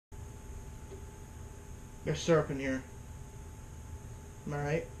There's syrup in here. Am I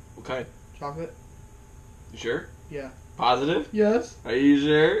right? Okay. Chocolate? You sure? Yeah. Positive? Yes. Are you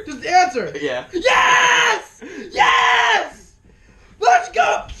sure? Just answer! Yeah. Yes! Yes! Let's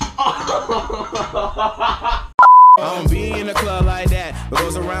go! I don't be in a club like that. What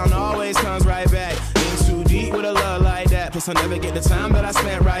goes around always comes right back. In too deep with a love like that. Plus I never get the time that I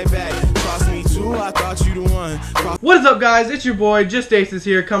spent right back. Cross me too, I thought you the one. What is up, guys? It's your boy, Just Aces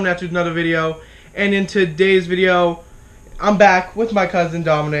here, coming at you with another video. And in today's video, I'm back with my cousin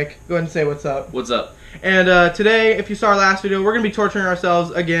Dominic. Go ahead and say what's up. What's up? And today, if you saw our last video, we're going to be torturing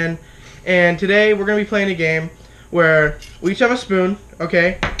ourselves again. And today, we're going to be playing a game where we each have a spoon,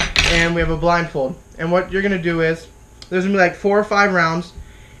 okay? And we have a blindfold. And what you're going to do is, there's going to be like 4 or 5 rounds.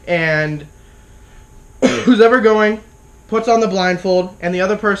 And who's ever going puts on the blindfold. And the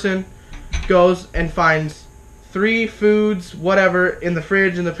other person goes and finds 3 foods, whatever, in the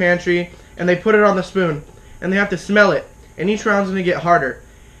fridge, in the pantry. And they put it on the spoon. And they have to smell it. And each round's going to get harder.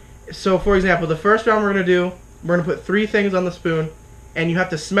 So, for example, the first round we're going to do, we're going to put 3 things on the spoon. And you have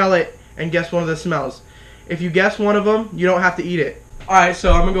to smell it and guess one of the smells. If you guess one of them, you don't have to eat it. Alright,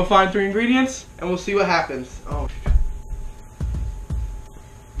 so I'm going to go find 3 ingredients. And we'll see what happens. Oh.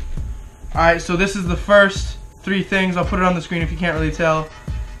 Alright, so this is the first 3 things. I'll put it on the screen if you can't really tell.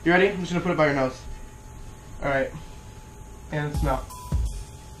 You ready? I'm just going to put it by your nose. Alright. And smell.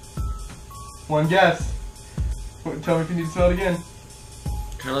 One guess. Tell me if you need to smell it again.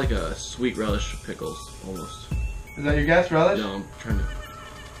 Kind of like a sweet relish pickles, almost. Is that your guess, relish? No, I'm trying to...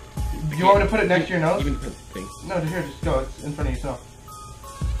 Do you want me to put it next to your nose? You can put the thing. No, here, just go. It's in front of yourself.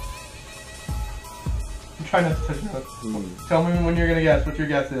 I'm trying not to touch your nose. Tell me when you're going to guess what your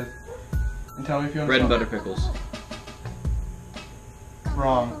guess is. And tell me if you want Bread to and butter pickles.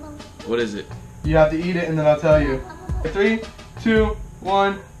 Wrong. What is it? You have to eat it and then I'll tell you. 3, 2,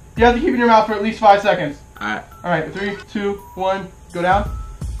 1. You have to keep it in your mouth for at least 5 seconds. Alright. Alright, 3, 2, 1. Go down.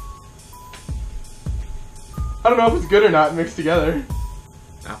 I don't know if it's good or not mixed together.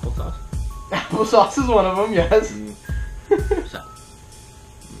 Applesauce? Applesauce is one of them, yes.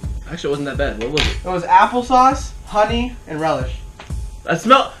 Actually, it wasn't that bad. What was it? It was applesauce, honey, and relish. I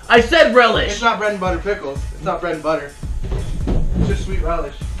said relish! It's not bread and butter pickles. It's not bread and butter. It's just sweet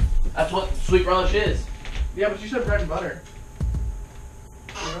relish. That's what sweet relish is. Yeah, but you said bread and butter.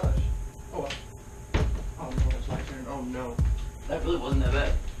 Sweet relish. Oh well. Oh no, it's my turn. Oh no. That really wasn't that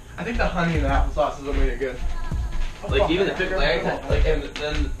bad. I think the honey and the applesauce is what made it good. Oh, Like, fuck, even the pickles, and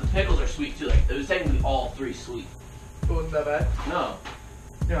then the pickles are sweet too. Like, it was technically all 3 sweet. It wasn't that bad? No.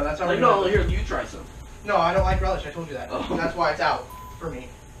 No, that's already. Like, no, here, you try some. No, I don't like relish. I told you that. Oh. That's why it's out for me.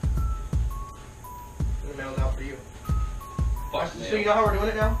 And the mail's out for you. Fuck So you know how we're doing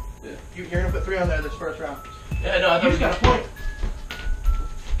it now? Yeah. You're gonna put 3 on there this first round. Yeah, no, I thought You just got a point.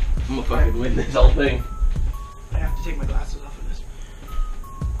 I'm gonna fucking win this whole thing. I have to take my glasses off for this.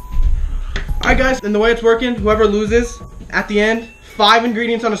 Alright guys, and the way it's working, whoever loses, at the end, 5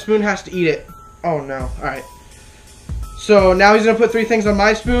 ingredients on a spoon has to eat it. Oh no, alright. So now he's gonna put 3 things on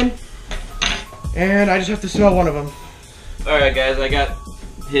my spoon, and I just have to smell one of them. Alright guys, I got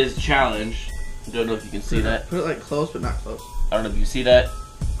his challenge. Don't know if you can see that. Put it like close, but not close. I don't know if you see that.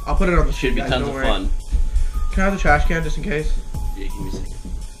 I'll put it on the Should screen, be guys, tons don't of worry. fun. Can I have the trash can just in case? Yeah, give me a second.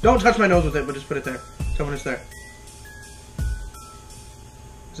 Don't touch my nose with it, but just put it there. Tell me when it's there.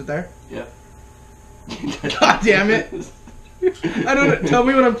 Is it there? Yeah. God damn it! I don't. Tell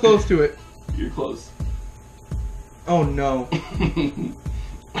me when I'm close to it. You're close. Oh no.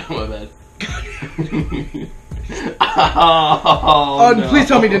 My bad. Oh, no. Please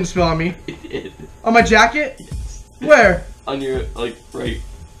tell me it didn't spill on me. It did. On my jacket? Yes. Where? On your, like, right.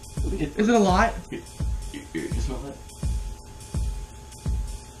 Is it a lot? Here, you smell that?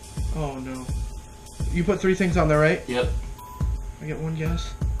 Oh no. You put 3 things on there, right? Yep. I get 1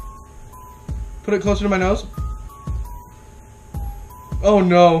 guess. Put it closer to my nose. Oh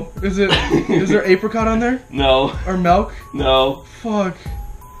no. Is there apricot on there? No. Or milk? No. Fuck.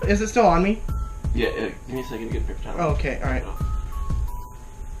 Is it still on me? Yeah, give me a second to get a paper towel. Oh, okay, alright.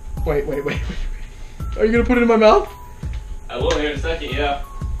 Wait. Are you gonna put it in my mouth? I will here in a second, yeah.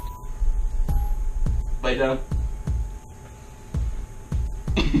 Lay down.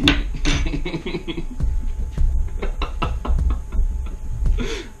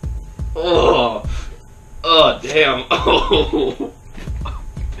 Oh. Oh, damn. Oh.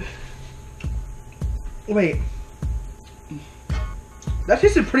 Wait. That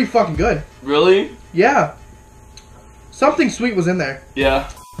tasted pretty fucking good. Really? Yeah. Something sweet was in there. Yeah.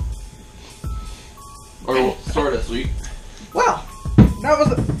 Or sort of sweet. Wow. That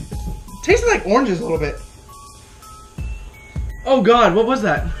was... It tasted like oranges a little bit. Oh god, what was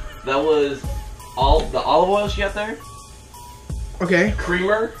that? That was all the olive oil she got there, Okay.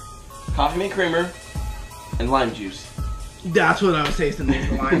 creamer, coffee mate creamer, and lime juice. That's what I was tasting,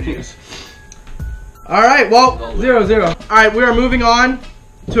 the lime juice. Alright, well, 0-0. Alright, we are moving on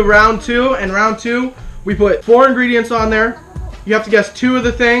to round 2. And round 2, we put 4 ingredients on there. You have to guess 2 of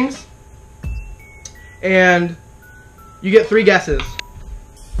the things. And you get 3 guesses.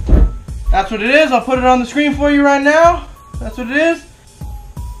 That's what it is. I'll put it on the screen for you right now. That's what it is.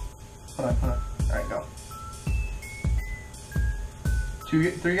 Hold on. Alright, go.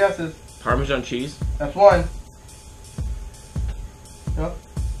 3 guesses. Parmesan cheese. That's 1. Yep.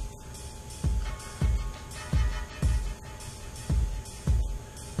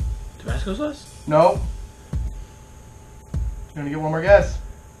 Tabasco sauce? No. You're gonna get one more guess.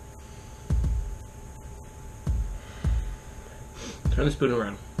 Turn the spoon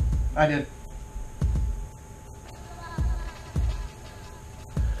around. I did.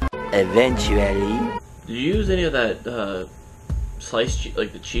 Eventually. Did you use any of that sliced cheese,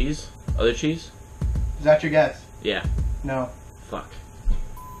 like the cheese? Other cheese? Is that your guess? Yeah. No. Fuck.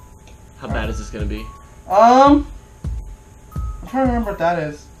 How bad is this gonna be? I'm trying to remember what that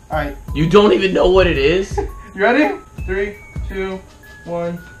is. Alright. You don't even know what it is? You ready? 3, 2,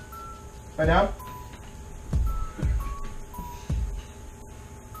 1. Right down.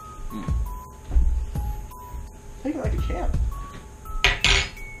 Take it like a champ.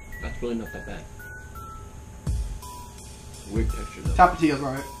 That's really not that bad. Weird texture though. Tapatio's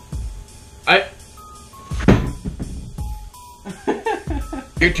on it.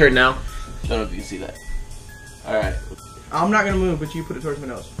 Your turn now. I don't know if you can see that. Alright. I'm not gonna move, but you put it towards my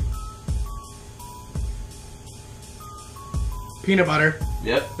nose. Peanut butter.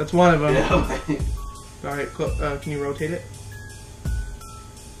 Yep. That's one of them. Yeah. Alright, can you rotate it?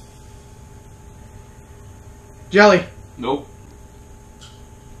 Jelly. Nope.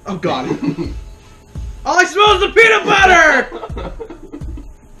 Oh god. All I smell is the peanut butter!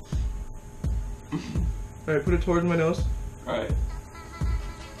 Alright, put it towards my nose. Alright.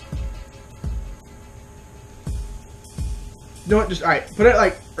 You know what? Just, alright, put it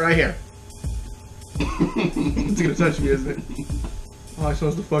like right here. It's gonna touch me, isn't it? Oh, I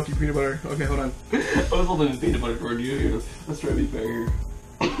smell the fucking peanut butter. Okay, hold on. I was holding the peanut butter toward you here. Let's try to be fair here.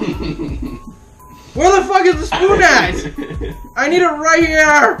 Where the fuck is the spoon at? I need it right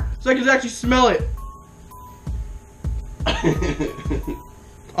here so I can actually smell it.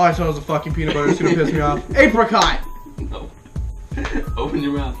 All I smell is the fucking peanut butter. It's gonna piss me off. Apricot! No. Open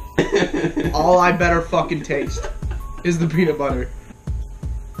your mouth. All I better fucking taste is the peanut butter.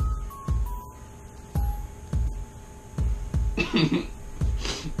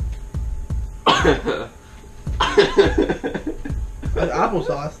 That's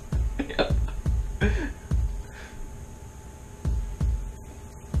applesauce. Yep.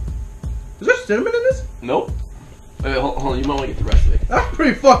 Is there cinnamon in this? Nope. Wait, hold on, you might want to get the rest of it. That's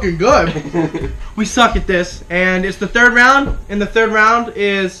pretty fucking good. We suck at this, and it's the 3rd round. And the 3rd round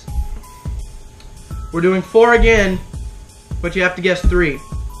is we're doing 4 again, but you have to guess 3.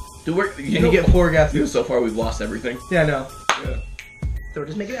 Dude, You get 4 guesses. So far, we've lost everything. Yeah, I know. Yeah. So we're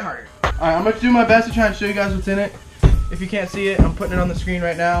just making it harder. Alright, I'm gonna do my best to try and show you guys what's in it. If you can't see it, I'm putting it on the screen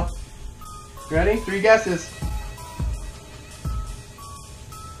right now. You ready? 3 guesses.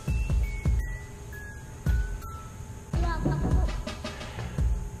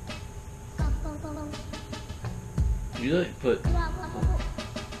 You like put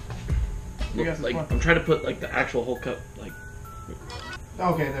You guys like one. I'm trying to put like the actual whole cup like.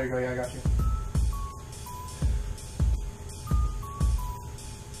 Okay, there you go. Yeah, I got you.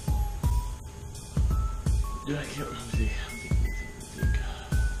 Dude, I can't. Let me think.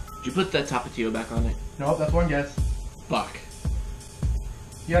 Did you put that tapatio back on it? Nope, that's 1 guess. Fuck.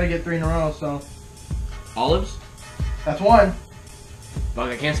 You gotta get 3 in a row, so Olives? that's 1. Fuck,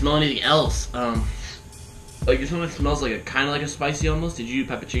 I can't smell anything else. Like this one smells like a kind of like a spicy almost. Did you do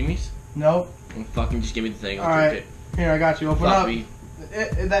pepperoncinis? Nope. And fucking just give me the thing. I'll All right. drink Here, I got you. Open Fuck up. me.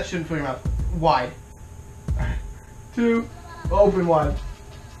 That shouldn't fill your mouth. Wide. 2. Open wide.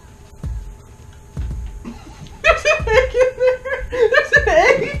 There's an egg in there. There's an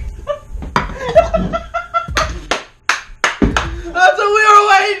egg. That's what we were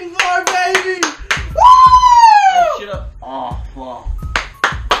waiting for, baby. Woo! Hey, shut up. Oh, fuck.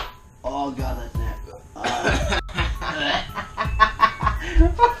 Oh, God, that's nasty.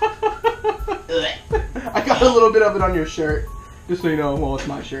 I got a little bit of it on your shirt. Just so you know, well, it's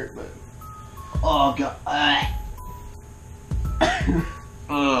my shirt, but. Oh, God.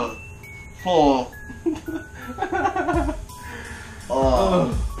 Full.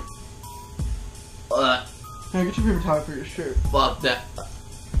 Now get your paper towel for your shirt. Fuck that.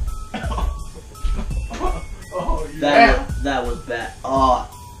 Oh, yeah. That was bad. Oh.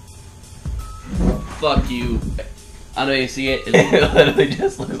 Fuck you. I know you see it. It literally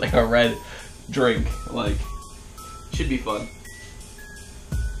just looks like a red drink. Like, should be fun.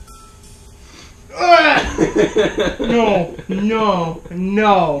 No, no,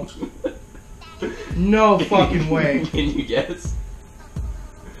 no. No fucking way. Can you guess?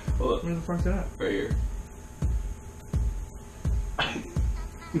 Hold up. Where the fuck's that? Right here.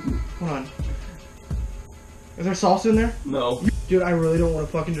 Hold on. Is there salsa in there? No. Dude, I really don't want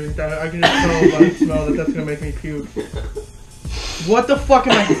to fucking drink that. I can just tell by the smell that that's gonna make me puke. What the fuck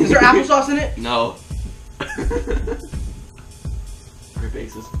am I? Is there applesauce in it? No. Great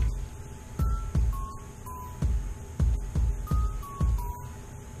basis.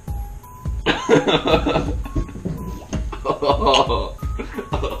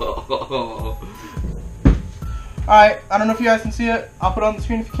 Alright, I don't know if you guys can see it. I'll put it on the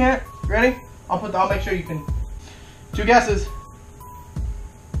screen if you can't. You ready? I'll make sure you can. 2 guesses.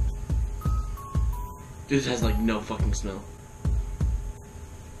 This has like no fucking smell.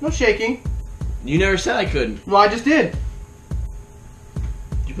 No shaking. You never said I couldn't. Well, I just did.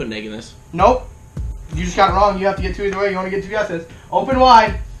 Did you put an egg in this? Nope. You just got it wrong. You have to get 2 either way. You only get 2 guesses. Open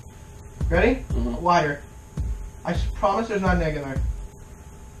wide. Ready? Mm-hmm. Wider. I promise there's not an egg in there.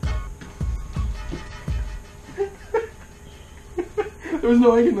 There was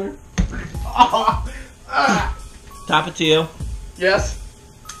no egg in there. Tapatio. Yes.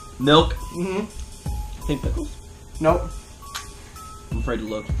 Milk. Mm-hmm. I think pickles. Nope. I'm afraid to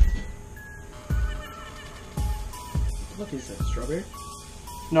look. What is that? Strawberry?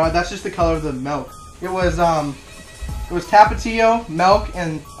 No, that's just the color of the milk. It was tapatio, milk,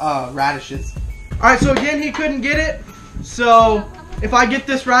 and radishes. All right, so again, he couldn't get it. So if I get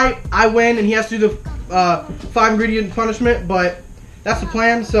this right, I win, and he has to do the 5 ingredient punishment. But that's the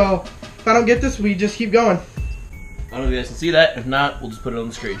plan. So if I don't get this, we just keep going. I don't know if you guys can see that. If not, we'll just put it on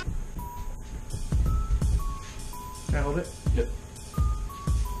the screen. Can I hold it? Yep.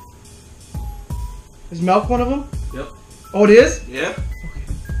 Is milk one of them? Yep. Oh, it is? Yeah.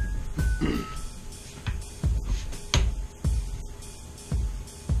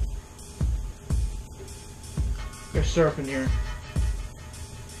 There's syrup in here.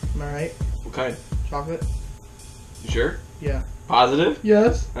 Am I right? What kind? Chocolate? You sure? Yeah. Positive?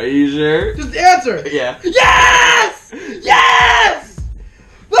 Yes. Are you sure? Just answer. Yeah. Yes! Yes!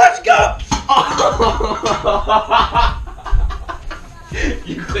 Let's go!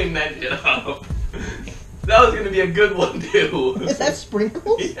 You cleaned that shit up. That was gonna be a good one too. Is that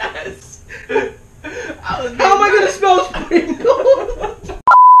sprinkles? Yes. How am I gonna spell sprinkles?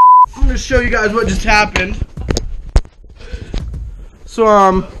 I'm gonna show you guys what just happened. So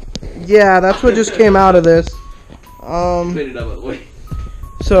yeah, that's what just came out of this. Clean it up, by the way.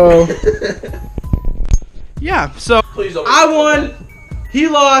 So yeah, so Please don't. I won. He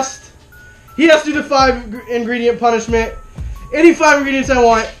lost. He has to do the 5 ingredient punishment. Any 5 ingredients I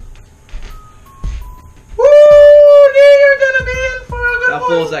want. Woo! You're gonna be in for a good How one.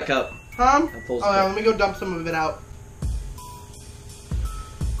 full is that cup? Huh? How full is Oh, the yeah, cup? let me go dump some of it out.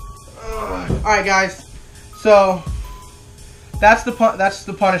 Alright, guys. So that's the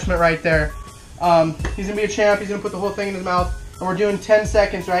punishment right there. He's gonna be a champ. He's gonna put the whole thing in his mouth, and we're doing 10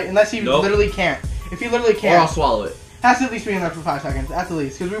 seconds, right? Unless he Nope. literally can't. If he literally Or can't, I'll swallow it. has to at least be in there for 5 seconds, at the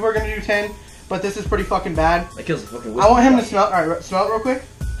least. Because we were gonna do 10, but this is pretty fucking bad. That kills the fucking I want him to whiskey. smell. All right, smell it real quick.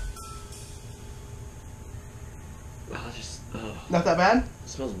 Oh, just, ugh. Not that bad. It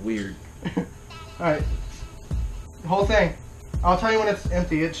smells weird. All right, the whole thing. I'll tell you when it's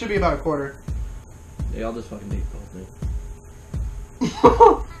empty. It should be about a quarter. Yeah, I'll just fucking take the whole thing.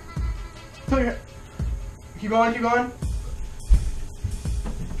 Keep going, keep going.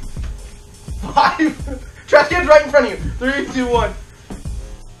 5. Trash can's right in front of you. 3, 2, 1.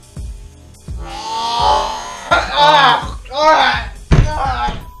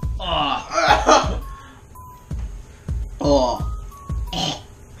 Oh.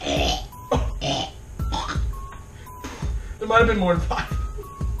 There might have been more than 5.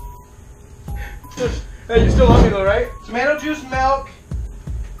 Hey, you still love me though, right? Tomato juice, milk,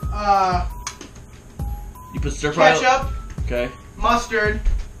 You put stir fry. ketchup, Okay. mustard,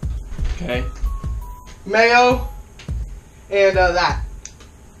 Okay. mayo, and that.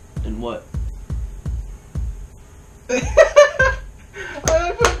 And what? I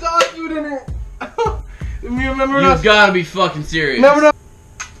put dog food in it. You remember You us? gotta be fucking serious. Remember us?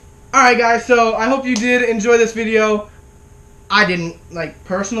 Alright guys, so I hope you did enjoy this video. I didn't, like,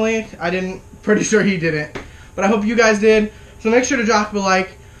 personally, I didn't. Pretty sure he didn't. But I hope you guys did. So make sure to drop a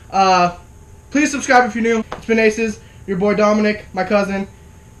like. Please subscribe if you're new. It's been Aces, your boy Dominic, my cousin.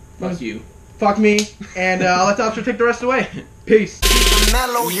 Fuck you. fuck me, and I'll let the officer take the rest away. Peace.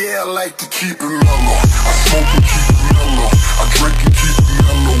 Mellow, yeah, I like to keep it mellow. I smoke and keep